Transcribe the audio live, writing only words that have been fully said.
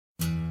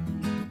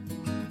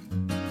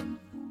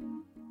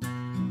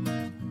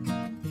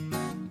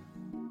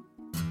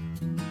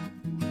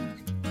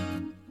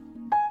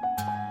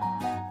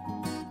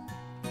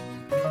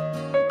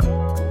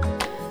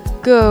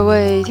各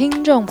位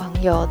听众朋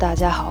友，大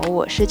家好，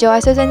我是就爱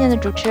碎碎念的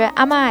主持人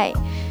阿麦。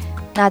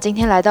那今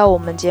天来到我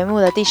们节目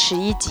的第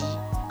11集，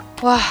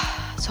哇，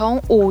从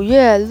5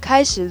月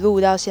开始录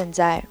到现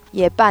在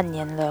也半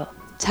年了，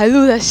才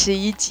录了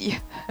11集。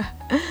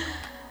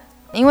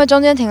因为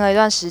中间停了一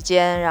段时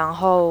间，然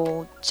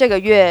后这个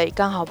月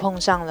刚好碰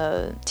上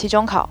了期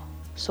中考，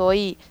所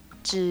以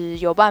只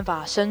有办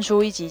法生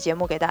出一集节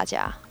目给大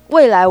家。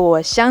未来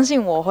我相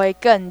信我会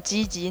更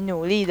积极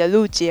努力的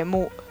录节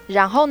目。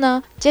然后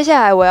呢，接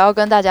下来我要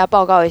跟大家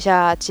报告一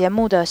下节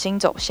目的新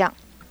走向。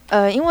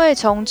因为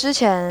从之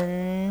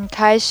前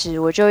开始，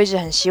我就一直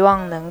很希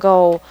望能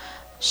够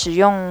使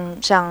用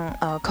像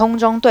空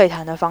中对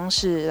谈的方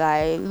式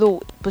来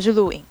录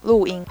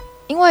音。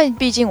因为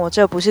毕竟我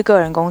这不是个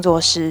人工作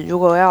室，如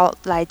果要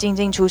来进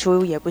进出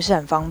出也不是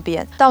很方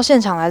便。到现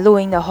场来录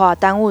音的话，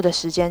耽误的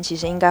时间其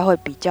实应该会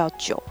比较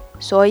久，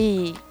所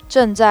以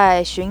正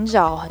在寻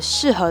找很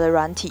适合的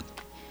软体，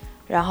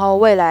然后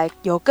未来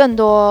有更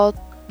多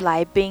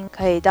来宾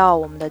可以到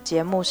我们的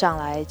节目上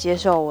来接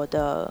受我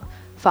的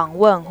访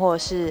问或者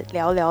是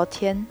聊聊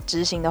天，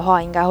执行的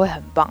话应该会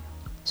很棒，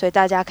所以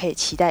大家可以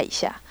期待一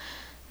下。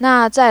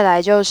那再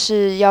来就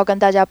是要跟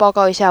大家报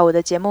告一下，我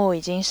的节目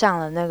已经上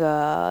了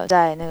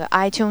在那个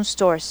iTunes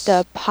Store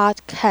的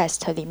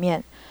Podcast 里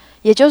面，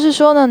也就是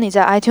说呢，你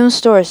在 iTunes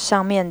Store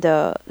上面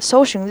的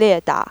搜寻列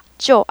打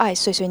就爱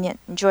碎碎念，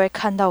你就会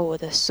看到我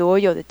的所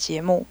有的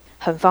节目，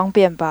很方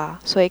便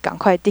吧？所以赶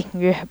快订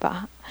阅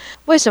吧。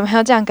为什么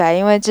要这样改？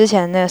因为之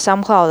前那个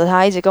SoundCloud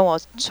他一直跟我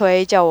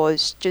催，叫我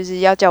就是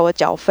要叫我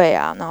缴费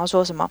啊，然后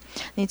说什么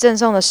你赠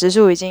送的时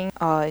数已经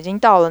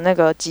到了那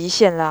个极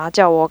限啦，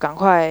叫我赶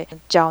快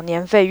缴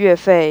年费月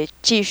费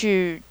继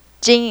续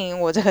经营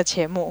我这个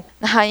节目。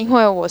那因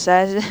为我实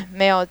在是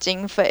没有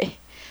经费，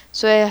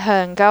所以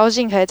很高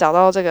兴可以找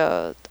到这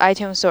个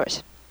iTunes Source。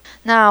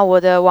那我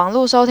的网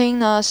络收听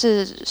呢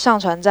是上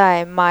传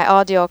在 My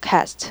Audio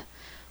Cast，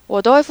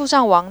 我都会附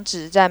上网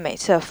址在每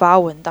次的发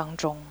文当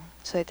中。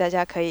所以大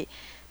家可以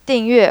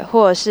订阅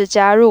或者是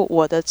加入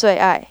我的最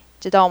爱，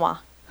知道吗？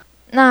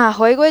那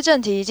回归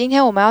正题，今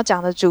天我们要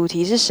讲的主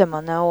题是什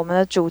么呢？我们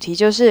的主题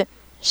就是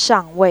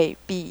尚未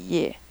毕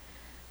业。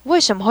为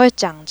什么会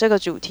讲这个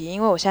主题？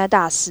因为我现在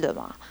大4了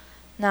嘛。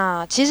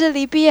那其实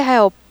离毕业还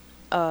有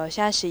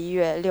现在11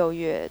月、6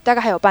月，大概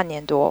还有半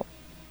年多。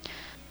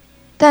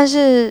但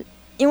是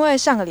因为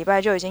上个礼拜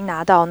就已经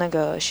拿到那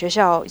个学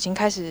校已经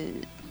开始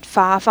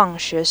发放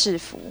学士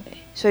服，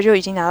所以就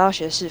已经拿到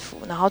学士服，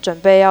然后准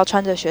备要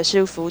穿着学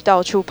士服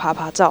到处爬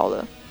爬照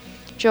了，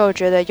就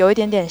觉得有一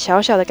点点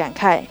小小的感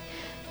慨，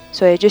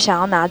所以就想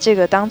要拿这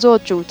个当做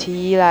主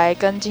题来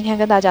今天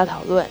跟大家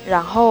讨论。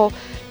然后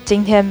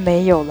今天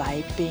没有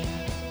来宾，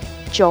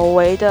久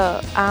违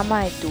的阿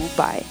麦独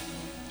白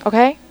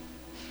 ，OK？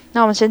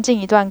 那我们先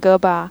进一段歌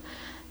吧。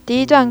第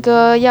一段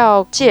歌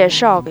要介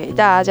绍给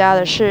大家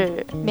的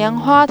是棉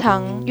花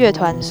糖乐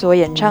团所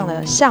演唱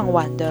的《向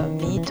晚的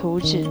迷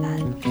途指南》。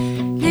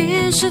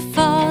你是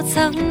否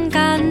曾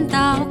感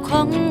到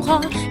困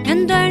惑？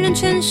面对人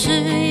群时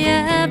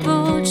也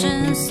不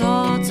知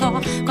所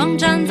措，光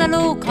站在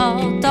路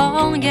口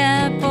动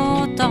也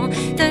不动，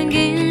等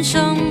英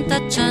雄的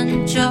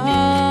拯救。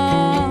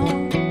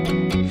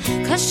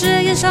可是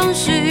人生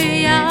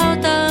需要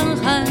等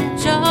很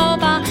久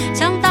吧，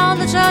想到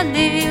了这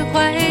里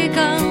会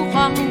更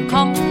惶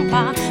恐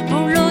吧，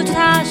不如就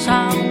踏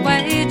上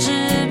未知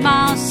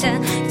冒险，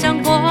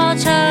将过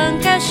程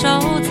给收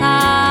藏，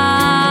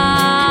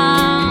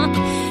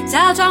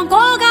假装过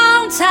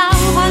刚强，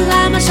换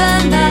来满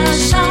身的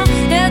伤，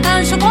也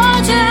感受过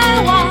绝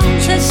望，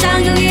却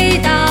想有一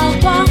道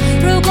光。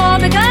如果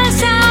每个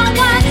向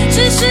晚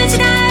只是期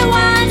待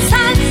晚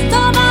餐，多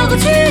么过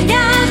去呀，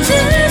至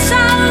少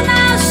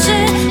那时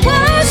我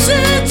是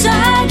这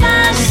么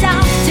想。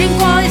经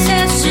过一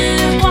些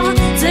时光，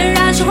自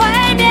然是会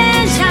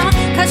变强，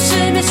开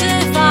始迷失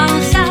方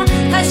向，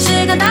开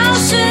始感到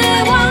失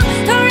望，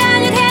突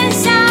然有天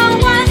向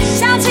晚，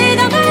想起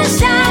的梦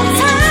想，才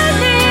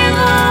领悟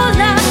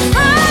了爱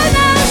的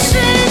是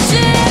指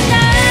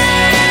南。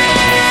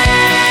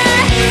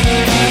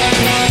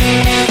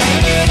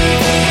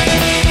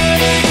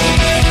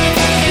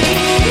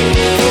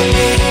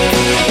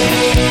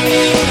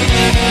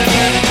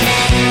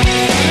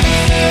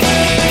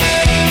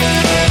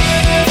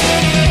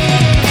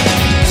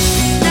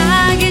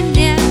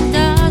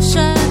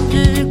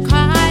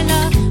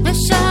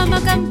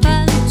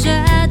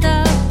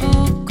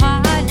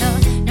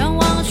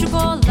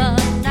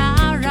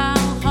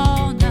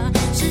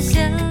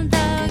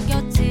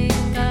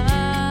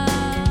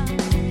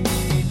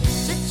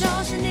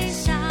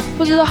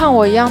不知道和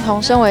我一样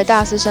同身为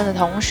大4生的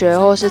同学，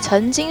或是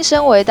曾经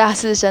身为大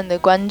4生的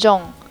观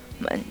众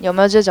们，有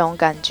没有这种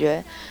感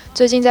觉？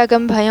最近在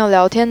跟朋友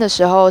聊天的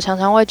时候，常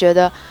常会觉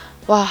得，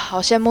哇，好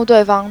羡慕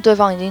对方，对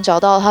方已经找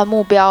到他的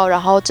目标，然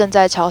后正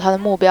在朝他的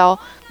目标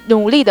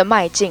努力的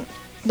迈进。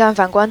但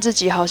反观自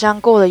己，好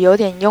像过得有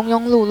点庸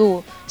庸碌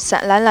碌、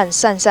懒懒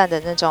散散的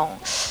那种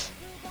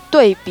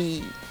对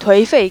比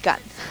颓废感。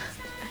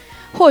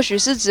或许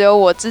是只有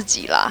我自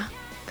己啦，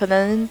可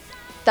能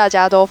大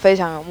家都非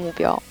常有目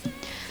标，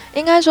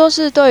应该说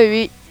是对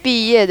于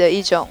毕业的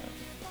一种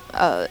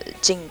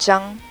紧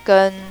张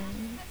跟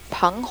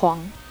彷徨，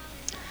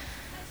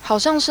好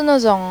像是那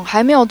种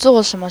还没有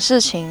做什么事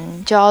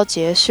情就要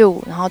结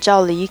束，然后就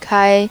要离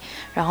开，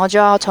然后就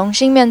要重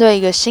新面对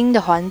一个新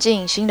的环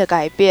境、新的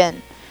改变、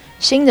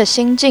新的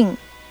心境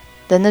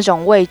的那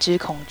种未知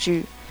恐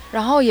惧。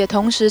然后也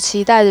同时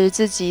期待着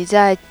自己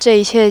在这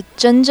一切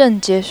真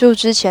正结束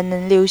之前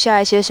能留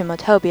下一些什么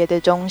特别的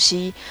东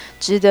西，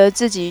值得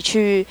自己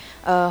去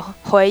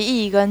回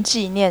忆跟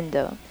纪念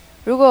的。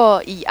如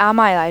果以阿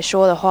麦来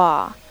说的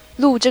话，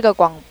录这个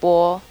广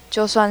播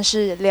就算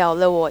是了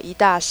了我一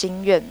大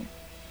心愿。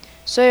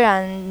虽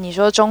然你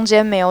说中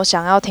间没有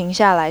想要停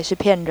下来是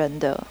骗人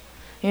的，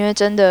因为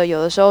真的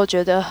有的时候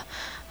觉得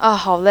啊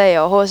好累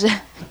哦，或者是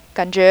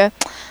感觉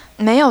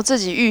没有自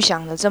己预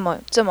想的这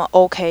么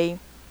OK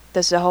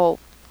的时候，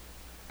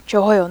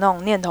就会有那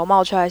种念头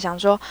冒出来，想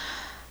说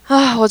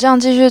啊，我这样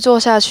继续做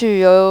下去，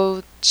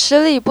有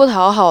吃力不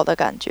讨好的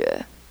感觉。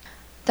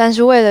但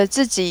是为了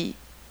自己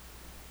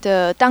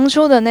的当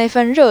初的那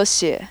份热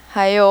血，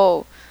还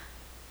有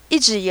一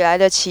直以来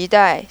的期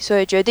待，所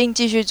以决定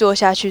继续做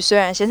下去。虽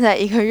然现在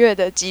1个月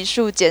的集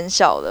数减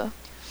少了。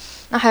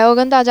那还要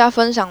跟大家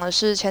分享的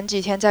是，前几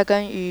天在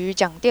跟鱼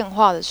讲电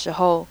话的时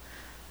候，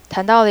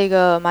谈到了一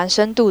个蛮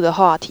深度的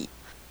话题。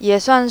也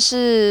算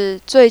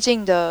是最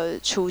近的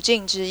处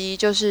境之一，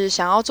就是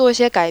想要做一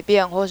些改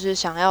变，或是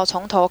想要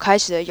从头开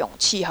始的勇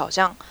气，好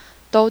像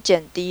都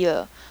减低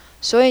了。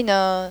所以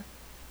呢，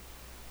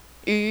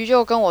鱼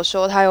就跟我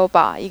说，他有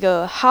把一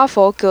个哈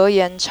佛格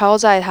言抄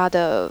在他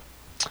的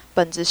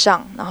本子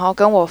上，然后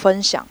跟我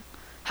分享。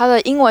他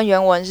的英文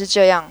原文是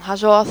这样，他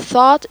说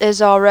 ：“Thought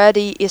is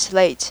already is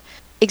late,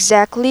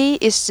 exactly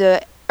is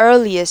the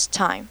earliest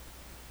time。”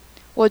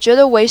我觉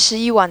得为时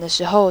已晚的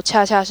时候，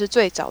恰恰是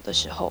最早的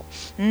时候。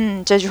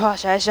这句话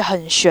实在是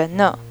很玄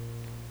呢。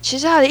其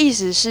实他的意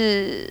思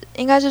是，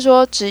应该是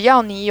说，只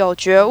要你有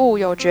觉悟、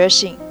有觉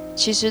醒，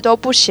其实都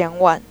不嫌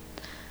晚。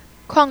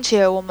况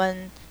且我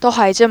们都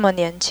还这么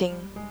年轻，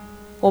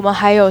我们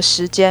还有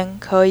时间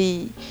可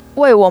以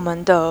为我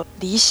们的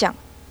理想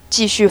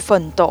继续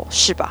奋斗，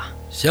是吧？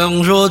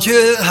想说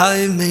却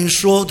还没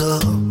说的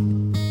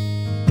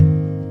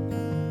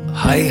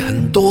还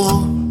很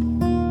多。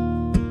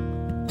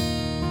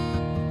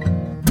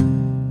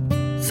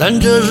但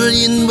这是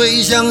因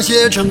为想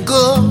写成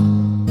歌，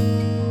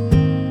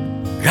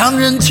让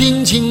人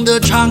轻轻地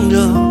唱着，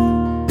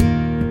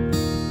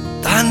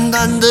淡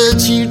淡的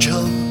记着，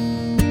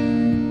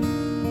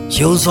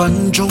就算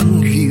终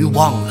于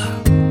忘了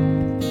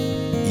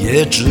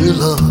也值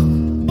了。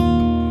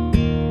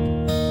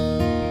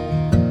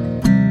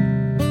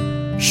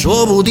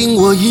说不定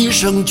我一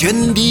生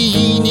涓滴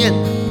一念，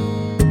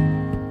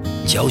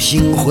侥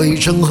幸汇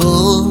成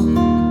河，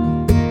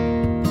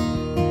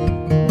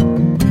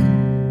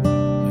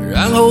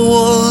然后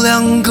我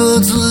俩各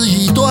自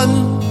一端，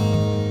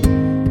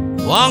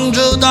望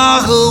着大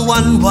河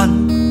弯弯，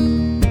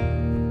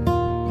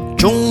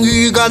终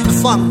于敢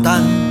放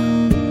胆，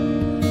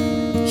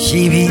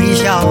嬉皮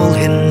笑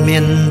脸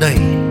面对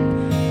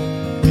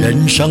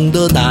人生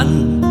的难。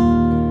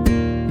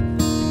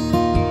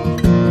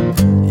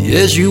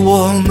也许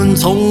我们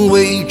从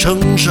未成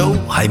熟，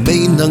还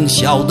没能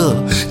晓得，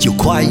就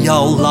快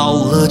要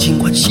老了，尽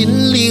管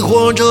心里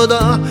活着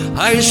的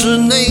还是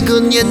那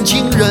个年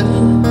轻人。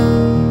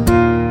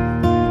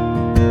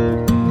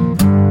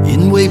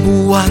因为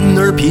不安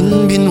而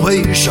频频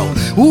回首，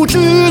无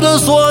知的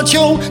索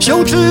求，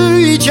羞耻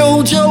与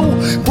求救，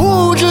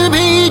不知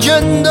疲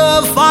倦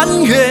的翻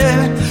越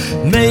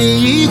每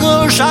一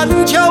个山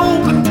丘，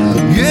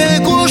越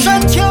过山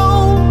丘。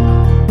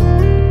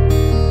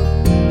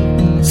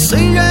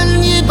虽然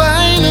已白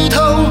了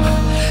头，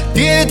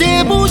喋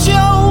喋不休，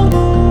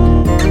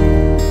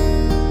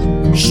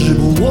时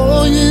不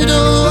我予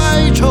的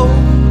哀愁，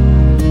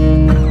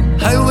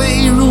还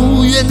未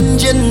如愿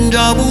见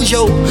着不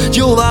朽，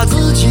就把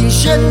自己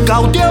先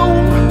搞丢。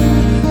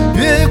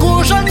越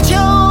过山丘，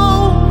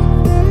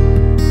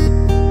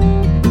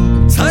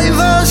才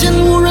发现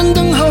无人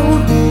等候，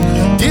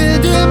喋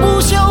喋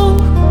不休，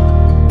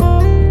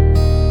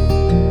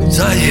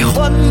再也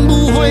换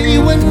不回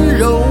温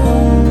柔。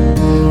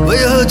为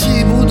何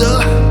记不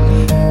得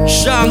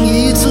上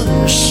一次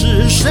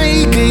是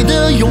谁给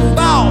的拥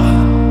抱，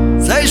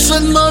在什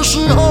么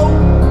时候？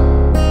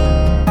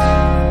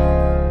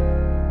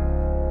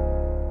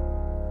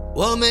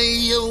我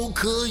没有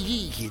刻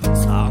意隐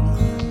藏，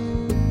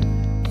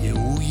也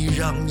无意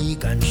让你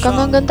感伤。刚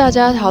刚跟大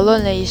家讨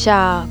论了一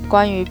下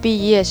关于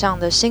毕业上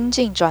的心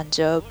境转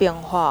折变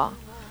化，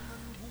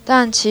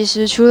但其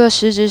实除了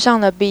实质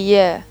上的毕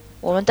业，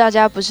我们大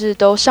家不是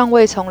都尚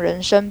未从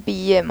人生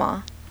毕业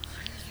吗？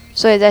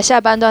所以在下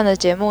半段的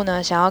节目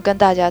呢，想要跟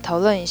大家讨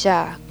论一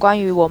下关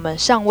于我们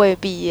尚未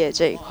毕业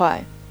这一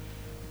块。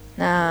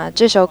那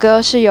这首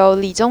歌是由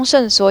李宗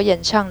盛所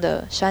演唱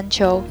的《山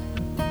丘》。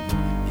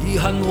遗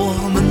憾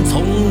我们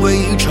从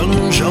未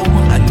成熟，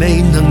还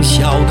没能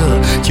笑得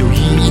就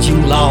已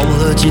经老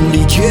了，尽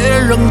力却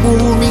仍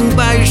不明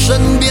白身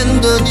边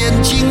的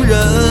年轻人，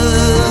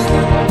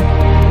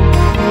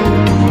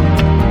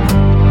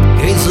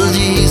给自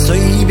己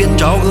随便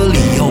找个理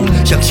由，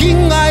向亲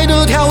爱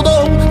的挑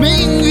逗，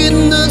命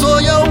运的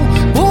左右，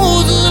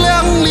不自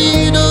量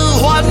力的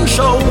还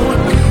手，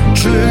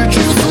直至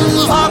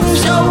死方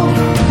休，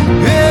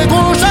越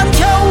过山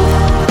丘，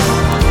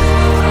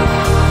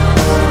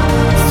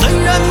虽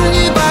然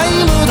已白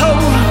了头，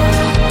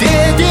喋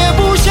喋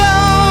不休，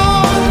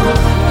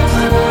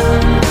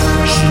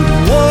是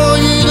我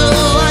予的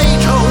哀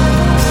愁，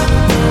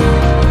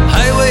还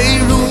未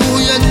如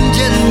愿见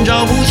着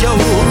不朽，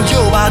就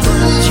把自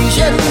己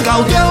先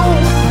搞丢，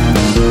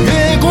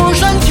越过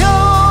山丘，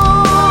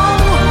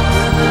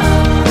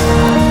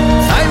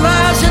才发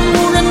现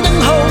无人等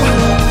候，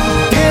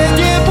喋喋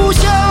不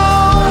休，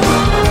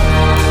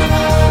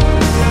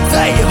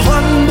再也换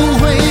不回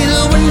的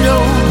温柔，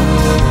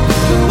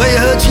为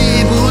何记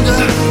不得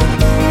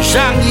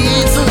上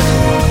一次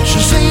是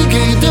谁给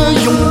的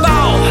拥抱，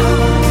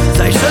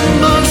在什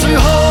么时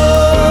候。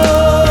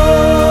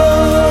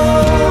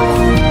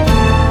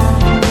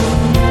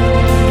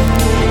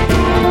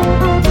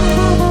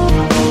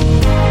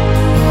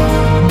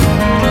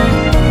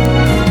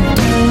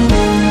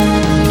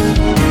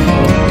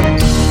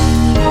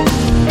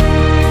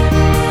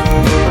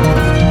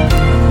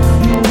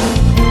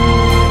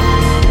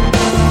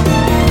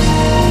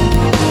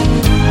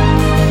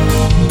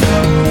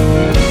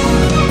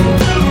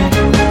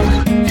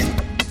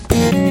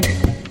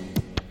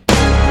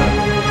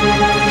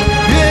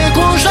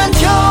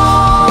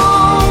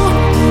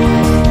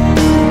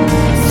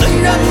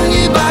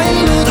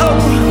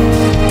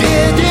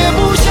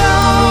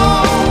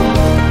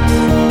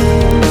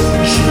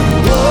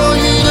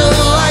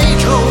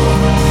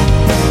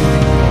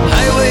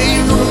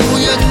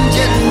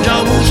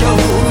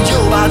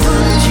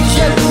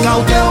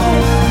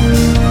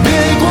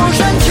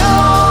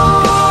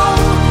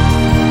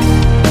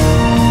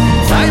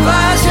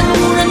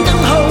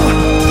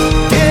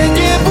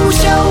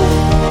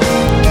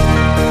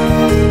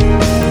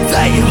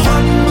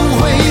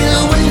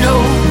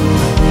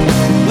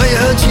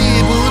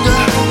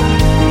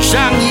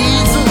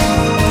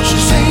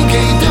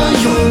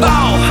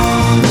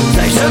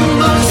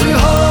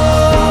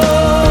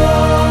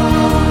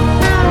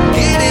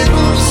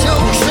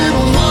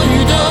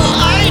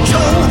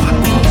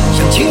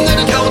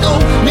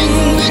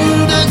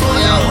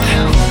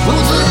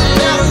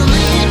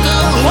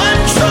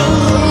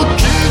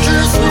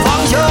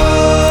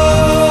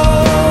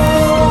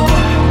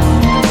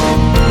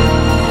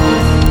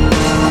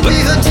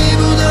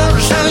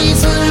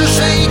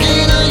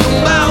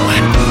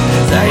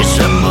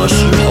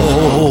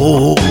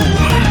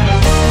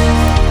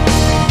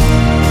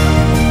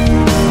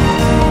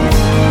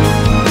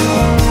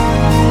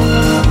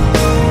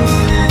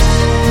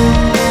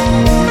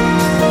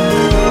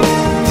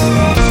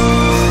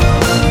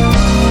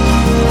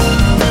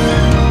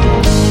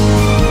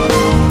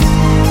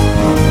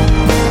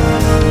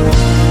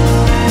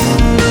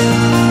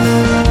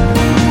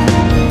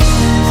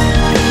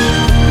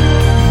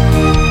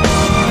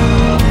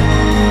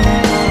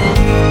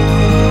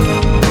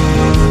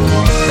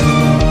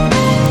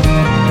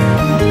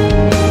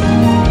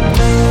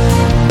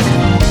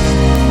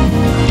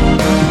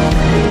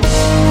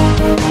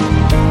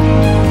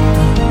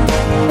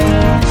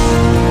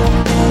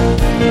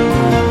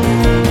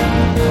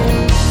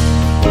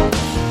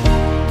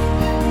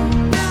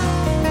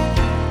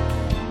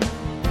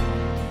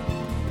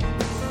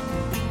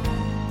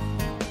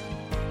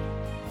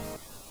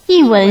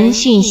译文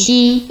讯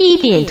息一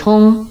点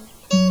通。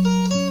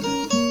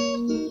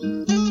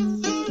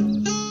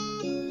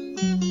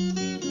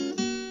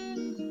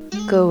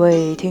各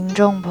位听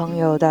众朋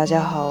友大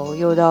家好，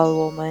又到了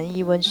我们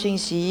译文讯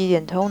息一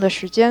点通的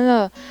时间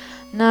了。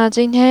那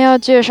今天要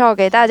介绍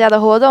给大家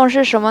的活动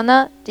是什么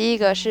呢？第一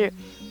个是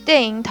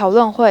电影讨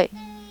论会，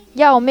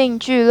要命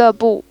俱乐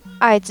部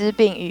艾滋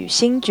病与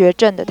新绝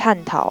症的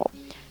探讨，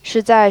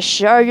是在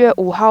12月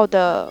5号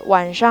的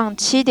晚上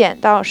7点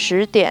到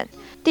10点，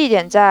地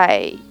点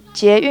在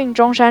捷运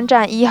中山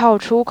站1号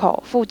出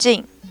口附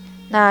近。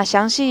那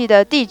详细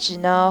的地址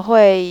呢，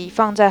会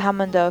放在他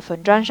们的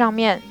粉专上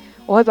面，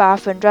我会把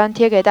粉专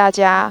贴给大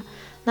家。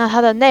那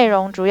它的内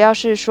容主要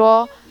是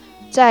说，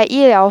在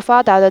医疗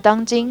发达的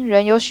当今，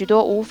仍有许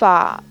多无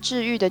法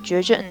治愈的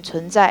绝症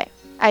存在。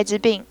艾滋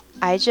病、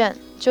癌症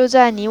就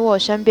在你我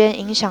身边，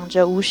影响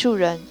着无数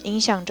人，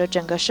影响着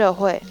整个社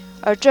会。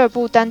而这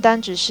不单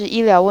单只是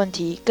医疗问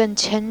题，更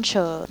牵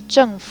扯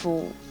政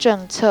府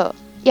政策、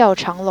药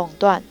厂垄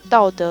断、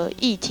道德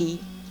议题。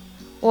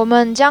我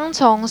们将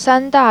从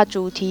3大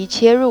主题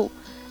切入，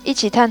一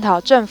起探讨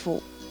政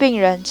府、病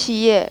人、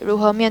企业如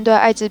何面对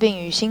艾滋病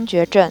与新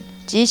绝症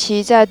及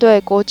其在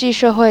对国际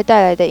社会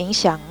带来的影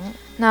响。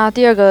那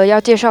第二个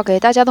要介绍给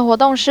大家的活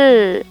动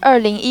是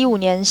2015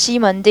年西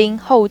门町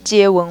后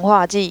街文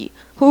化季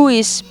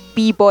Who is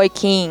B-Boy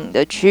King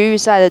的区域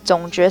赛的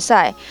总决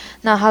赛。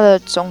那它的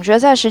总决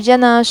赛时间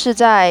呢是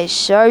在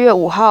12月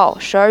5号、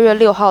12月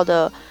6号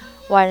的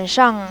晚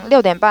上6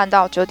点半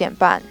到9点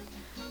半，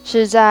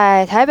是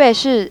在台北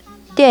市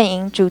电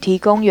影主题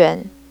公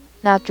园。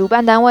那主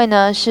办单位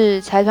呢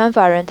是财团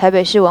法人台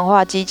北市文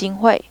化基金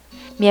会，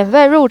免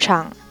费入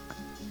场。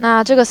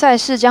那这个赛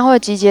事将会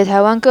集结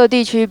台湾各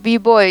地区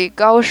B-Boy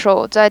高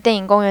手在电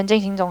影公园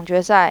进行总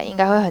决赛，应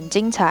该会很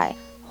精彩，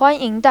欢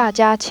迎大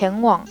家前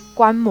往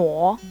观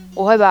摩，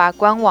我会把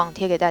官网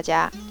贴给大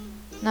家。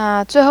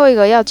那最后一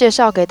个要介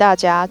绍给大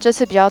家，这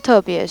次比较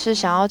特别，是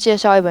想要介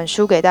绍一本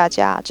书给大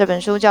家，这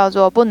本书叫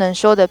做《不能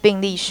说的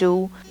病历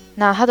书》。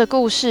那它的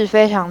故事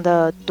非常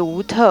的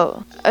独特，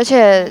而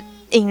且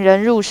引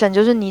人入胜，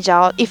就是你只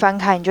要一翻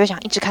开，你就会想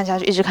一直看下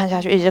去，一直看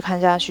下去，一直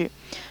看下去。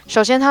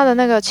首先，它的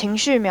那个情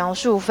绪描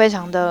述非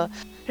常的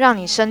让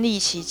你身临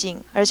其境，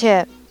而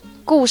且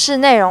故事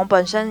内容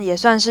本身也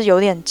算是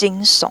有点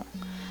惊悚。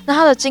那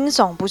它的惊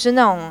悚不是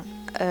那种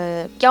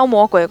妖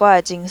魔鬼怪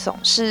的惊悚，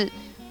是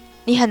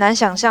你很难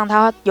想象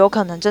它有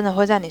可能真的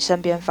会在你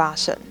身边发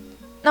生。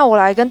那我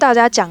来跟大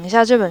家讲一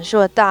下这本书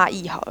的大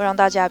意好，让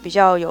大家比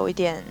较有一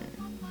点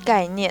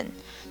概念。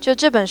就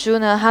这本书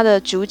呢，它的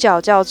主角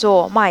叫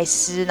做麦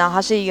斯，然后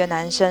他是一个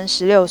男生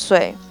，16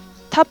岁。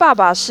他爸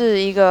爸是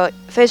一个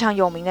非常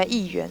有名的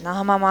议员，然后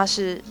他妈妈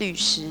是律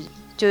师，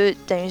就是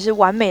等于是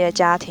完美的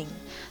家庭。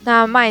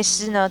那麦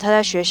斯呢，他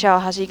在学校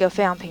他是一个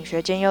非常品学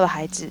兼优的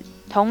孩子，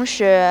同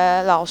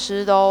学老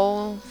师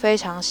都非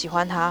常喜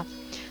欢他。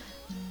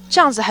这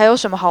样子还有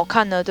什么好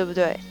看呢？对不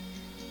对？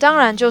当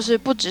然就是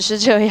不只是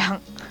这样。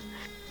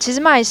其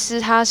实麦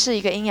斯他是一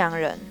个阴阳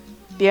人，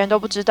别人都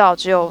不知道，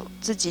只有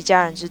自己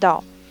家人知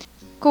道。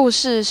故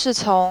事是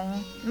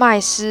从麦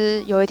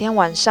斯有一天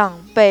晚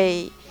上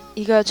被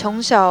一个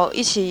从小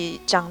一起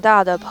长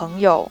大的朋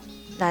友，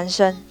男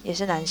生也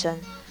是男生，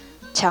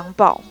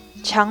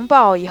强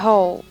暴以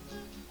后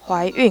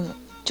怀孕，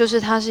就是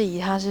他是以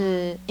他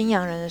是阴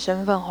阳人的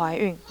身份怀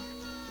孕，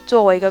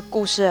作为一个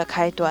故事的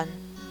开端，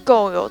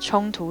够有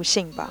冲突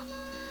性吧。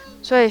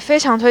所以非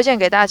常推荐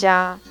给大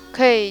家，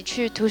可以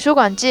去图书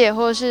馆借，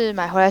或者是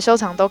买回来收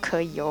藏都可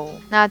以哦。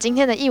那今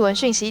天的艺文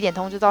讯息1点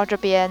通就到这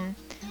边，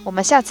我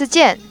们下次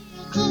见。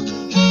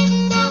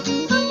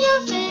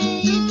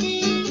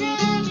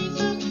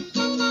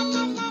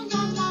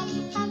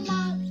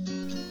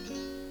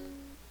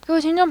各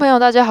位听众朋友，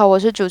大家好，我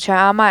是主持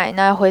人阿麦。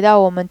那回到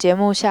我们节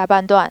目下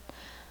半段，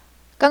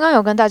刚刚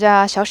有跟大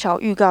家小小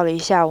预告了一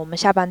下，我们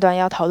下半段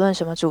要讨论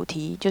什么主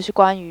题，就是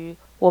关于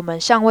我们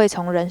尚未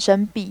从人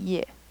生毕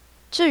业。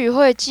至于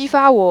会激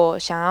发我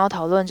想要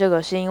讨论这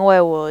个，是因为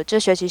我这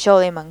学期修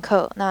了一门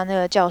课，那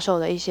个教授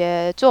的一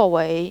些作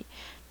为，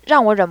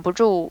让我忍不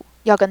住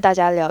要跟大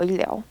家聊一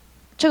聊。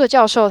这个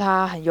教授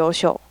他很优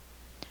秀，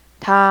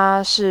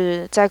他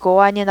是在国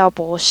外念到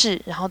博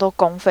士，然后都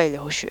公费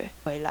留学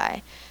回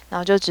来，然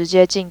后就直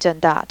接进政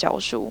大教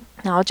书，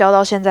然后教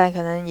到现在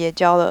可能也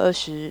教了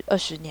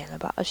20年了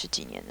吧，20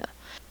几年了。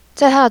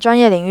在他的专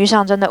业领域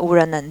上真的无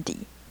人能敌，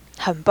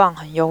很棒，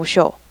很优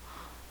秀，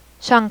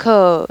上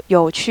课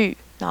有趣，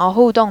然后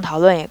互动讨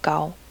论也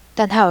高。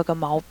但他有一个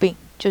毛病，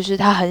就是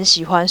他很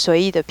喜欢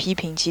随意的批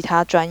评其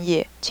他专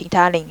业、其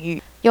他领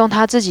域，用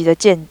他自己的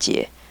见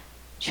解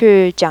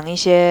去讲一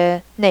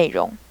些内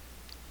容。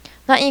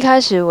那一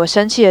开始我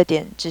生气的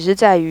点只是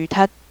在于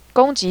他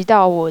攻击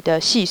到我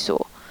的系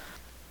所，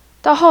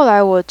到后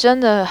来我真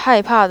的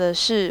害怕的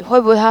是，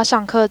会不会他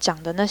上课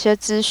讲的那些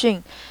资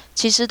讯，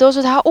其实都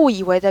是他误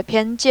以为的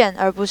偏见，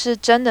而不是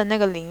真的那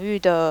个领域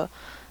的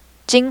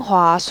精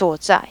华所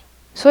在。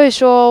所以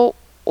说，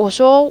我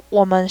说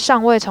我们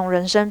尚未从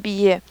人生毕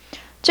业。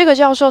这个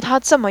教授他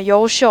这么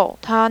优秀，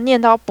他念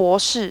到博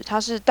士，他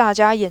是大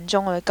家眼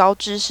中的高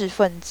知识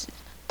分子，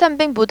但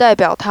并不代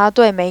表他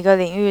对每个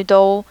领域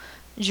都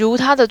如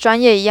他的专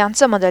业一样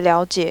这么的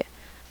了解。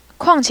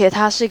况且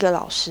他是一个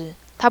老师，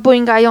他不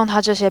应该用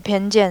他这些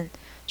偏见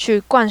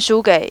去灌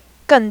输给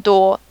更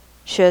多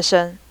学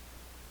生。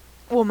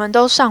我们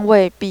都尚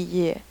未毕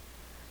业，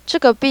这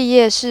个毕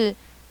业是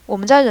我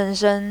们在人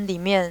生里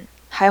面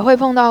还会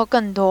碰到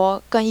更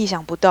多更意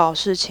想不到的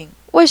事情。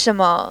为什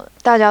么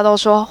大家都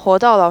说活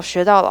到老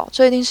学到老？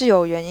这一定是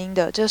有原因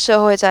的。这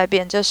社会在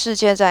变，这世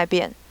界在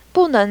变，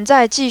不能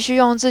再继续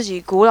用自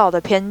己古老的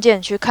偏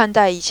见去看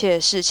待一切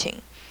的事情，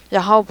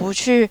然后不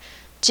去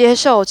接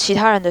受其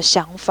他人的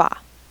想法。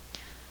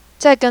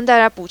再跟大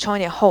家补充一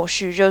点后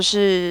续，就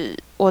是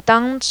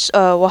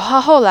我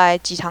后来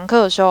几堂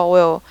课的时候，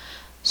我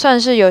算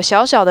是有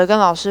小小的跟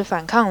老师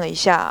反抗了一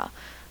下，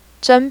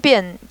争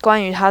辩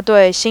关于他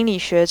对心理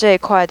学这一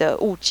块的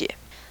误解。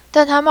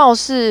但他貌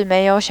似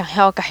没有想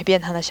要改变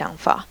他的想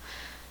法，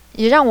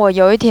也让我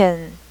有一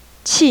点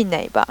气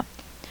馁吧。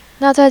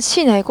那在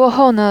气馁过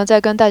后呢，再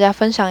跟大家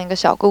分享一个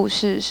小故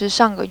事，是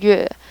上个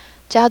月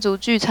家族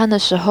聚餐的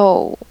时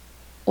候，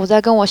我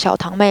在跟我小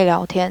堂妹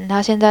聊天，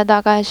她现在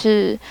大概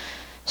是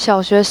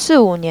小学4、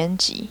5年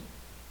级。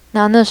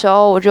那时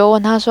候我就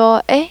问她说：“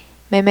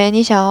妹妹，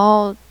你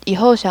以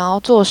后想要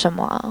做什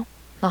么啊？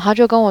然后他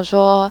就跟我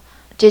说，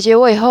姐姐，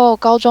我以后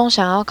高中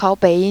想要考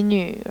北一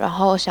女，然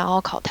后想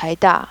要考台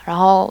大，然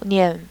后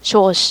念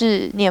硕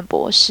士、念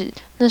博士。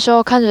那时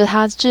候看着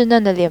他稚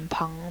嫩的脸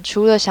庞，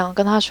除了想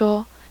跟他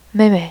说，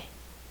妹妹，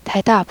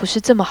台大不是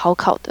这么好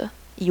考的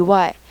以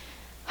外，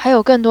还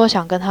有更多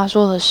想跟他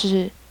说的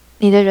是，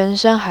你的人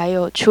生还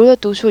有除了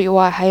读书以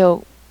外，还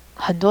有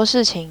很多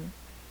事情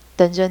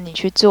等着你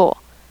去做，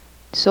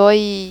所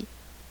以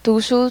读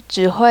书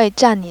只会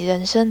占你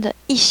人生的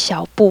一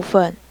小部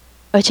分，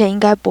而且应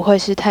该不会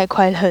是太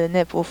快乐的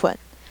那部分。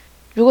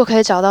如果可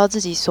以找到自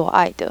己所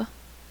爱的，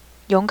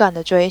勇敢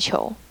的追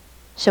求，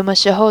什么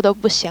时候都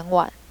不嫌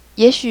晚。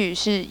也许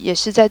也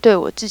是在对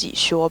我自己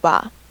说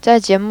吧。在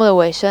节目的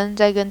尾声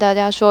再跟大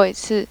家说一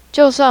次，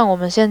就算我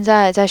们现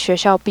在在学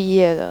校毕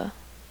业了，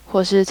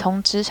或是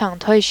从职场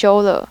退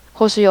休了，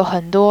或是有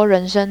很多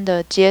人生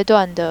的阶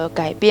段的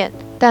改变，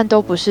但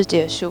都不是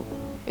结束。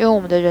因为我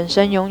们的人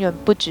生永远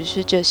不只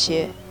是这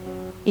些，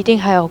一定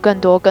还有更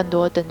多更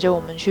多等着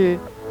我们去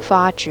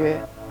发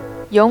掘。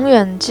永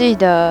远记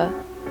得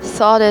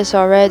Thought is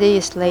already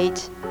is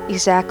late,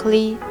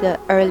 exactly the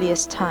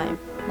earliest time。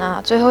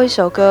 那最后一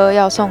首歌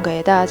要送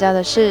给大家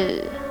的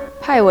是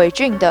派伟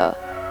俊的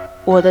《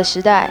我的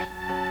时代》。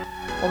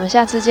我们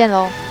下次见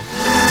咯。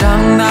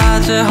长大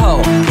之后，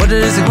我的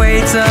日子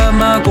会怎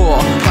么过？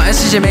环游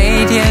世界，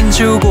每天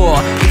出国，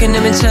也可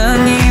能变成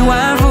亿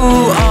万富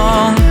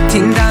翁。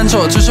听单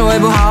错，就是会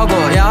不好过。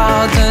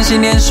要珍惜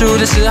念书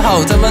的时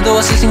候，这么多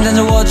事情等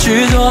着我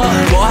去做，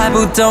我还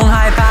不懂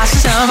害怕是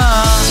什么。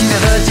心跳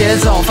的节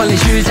奏，奋力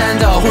去战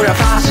斗，忽然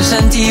发现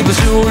身体不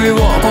属于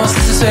我。过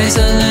40岁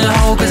生日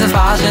后，可才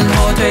发现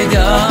后退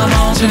的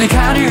梦。去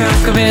看女人，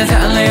跟别人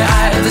谈恋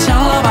爱，在想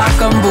老爸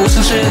跟不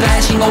上时代，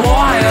幸好我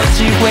还有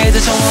机会再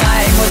重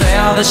来，因为最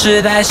好的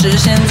时代是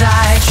现在，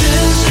全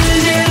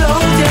世界都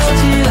跳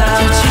起来，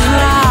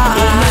我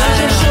们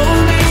享受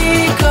每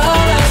一刻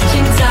的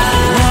精彩。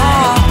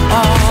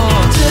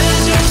这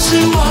就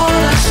是我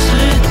的时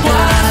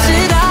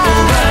代，不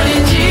管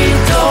年纪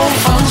都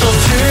放手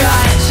去爱，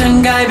想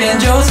改变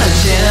就趁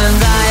现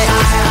在。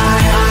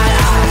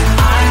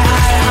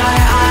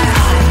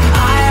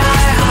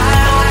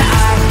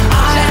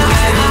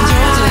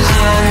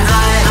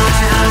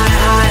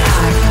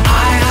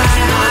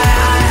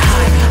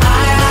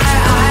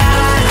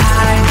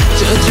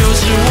这就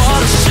是我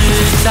的时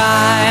代。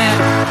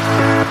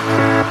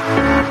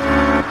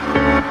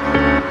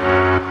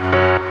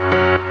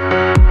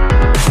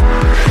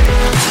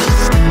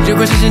如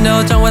果事情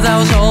都掌握在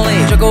我手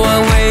里，这个问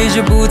会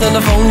是不同的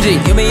风景。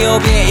有没有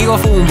变异过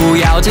父母不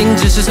要紧，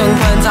只是存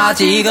款差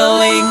几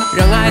个零。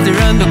让爱的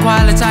人都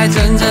快乐才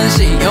真正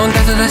行，用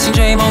单纯的心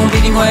追梦必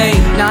定会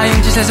赢。那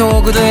勇气才是我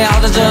孤独要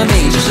的证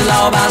明，这是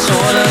老爸说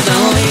的真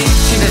理。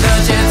心跳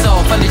的节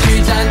奏，奋力去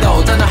战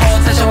斗，长大后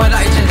才想回到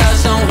以前的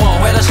生活。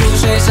回到15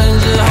岁生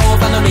日后，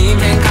翻到明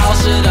天考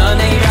试的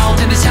内容，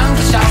真的想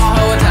着小孩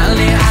和我谈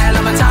恋爱，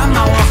浪漫他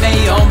妈我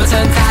没用不存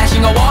在，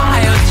幸好我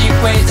还有机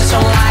会再重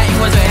来，因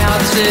为最好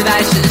的时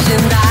代是现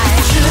在。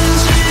全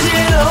世界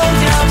都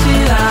跳起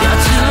来，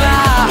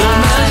我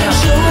们享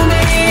受每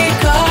一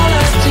刻的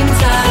精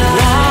彩。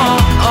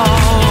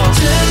这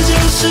就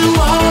是我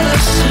的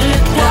时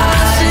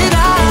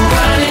代，不管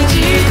年纪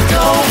都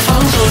放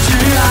手去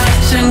爱，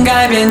想改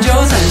变就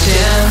趁现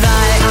在。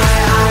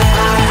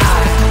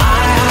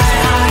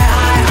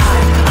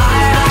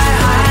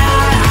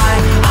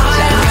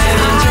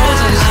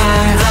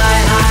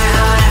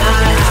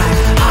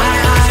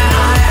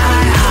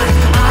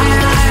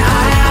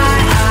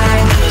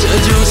这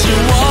就是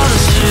我的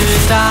时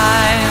代。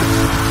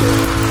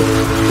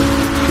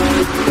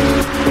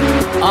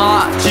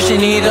举起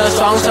你的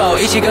双手，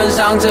一起跟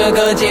上这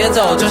个节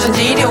奏。就剩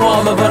几天，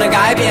我们不能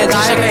改变，至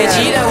少可以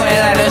期待未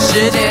来的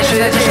世界。现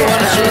在就是我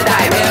的时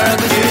代，没有人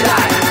可取代。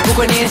不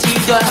管年纪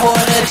短，活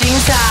得精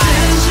彩。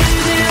全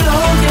世界都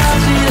跳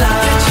起来，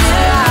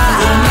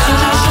我们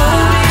享受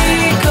每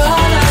一刻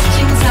的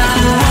精彩。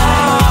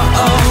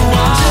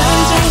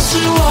这就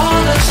是我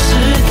的时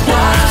代，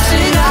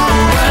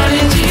不管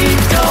年纪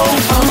都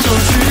放手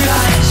去爱，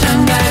想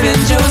改变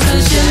就趁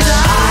现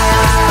在。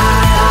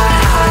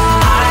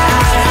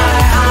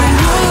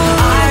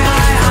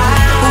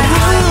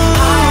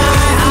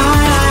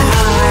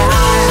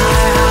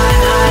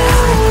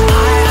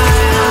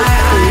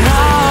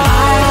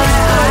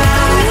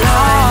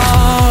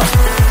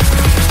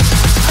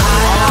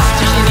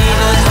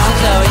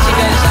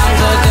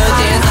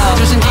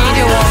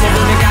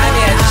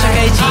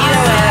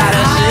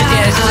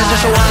这就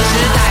是我的时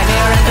代，没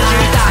有人可取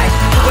代。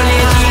不管年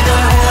纪都会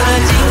活得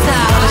精彩，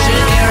我的时代，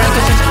没有人可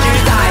随身取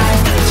代。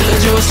这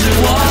就是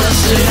我的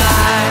时代。